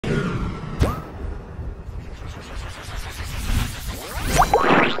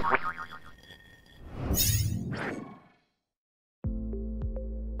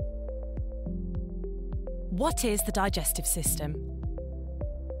What is the digestive system?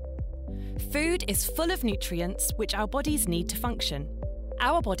 Food is full of nutrients which our bodies need to function.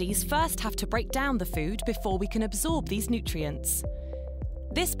 Our bodies first have to break down the food before we can absorb these nutrients.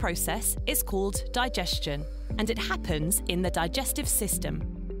 This process is called digestion, and it happens in the digestive system.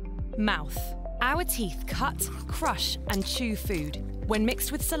 Mouth. Our teeth cut, crush, and chew food. When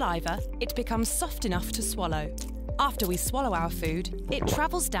mixed with saliva, it becomes soft enough to swallow. After we swallow our food, it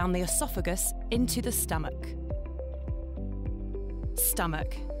travels down the esophagus into the stomach.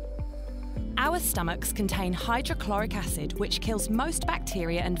 Stomach. Our stomachs contain hydrochloric acid, which kills most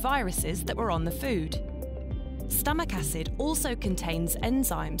bacteria and viruses that were on the food. Stomach acid also contains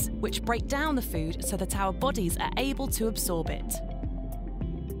enzymes, which break down the food so that our bodies are able to absorb it.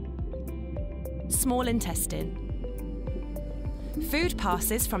 Small intestine. Food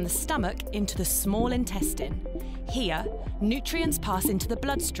passes from the stomach into the small intestine. Here, nutrients pass into the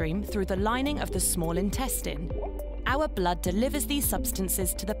bloodstream through the lining of the small intestine. Our blood delivers these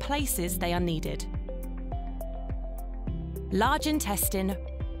substances to the places they are needed. Large intestine.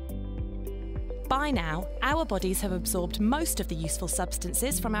 By now, our bodies have absorbed most of the useful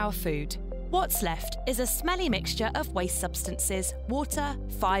substances from our food. What's left is a smelly mixture of waste substances, water,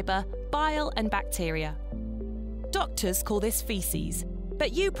 fibre, bile and bacteria. Doctors call this faeces,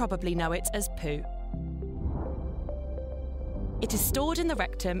 but you probably know it as poo. It is stored in the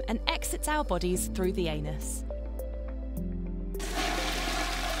rectum and exits our bodies through the anus.